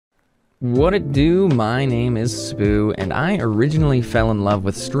What it do? My name is Spooo, and I originally fell in love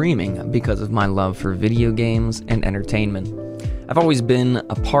with streaming because of my love for video games and entertainment. I've always been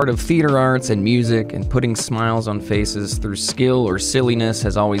a part of theater arts and music, and putting smiles on faces through skill or silliness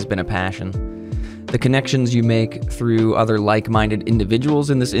has always been a passion. The connections you make through other like-minded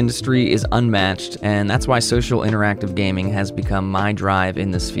individuals in this industry is unmatched, and that's why social interactive gaming has become my drive in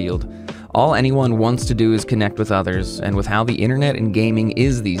this field. All anyone wants to do is connect with others, and with how the internet and gaming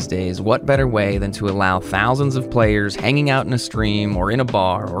is these days, what better way than to allow thousands of players hanging out in a stream or in a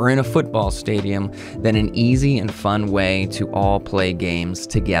bar or in a football stadium than an easy and fun way to all play games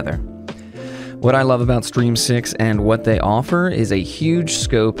together. What I love about StreamSIX and what they offer is a huge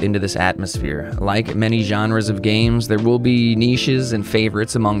scope into this atmosphere. Like many genres of games, there will be niches and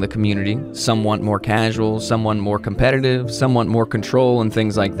favorites among the community. Some want more casual, some want more competitive, some want more control and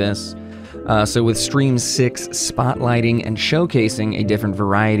things like this. So with StreamSIX spotlighting and showcasing a different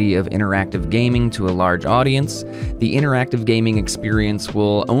variety of interactive gaming to a large audience, the interactive gaming experience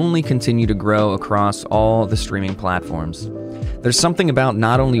will only continue to grow across all the streaming platforms. There's something about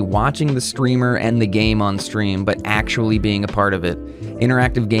not only watching the streamer and the game on stream, but actually being a part of it.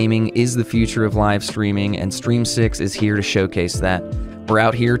 Interactive gaming is the future of live streaming, and StreamSIX is here to showcase that. We're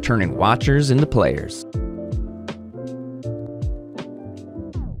out here turning watchers into players.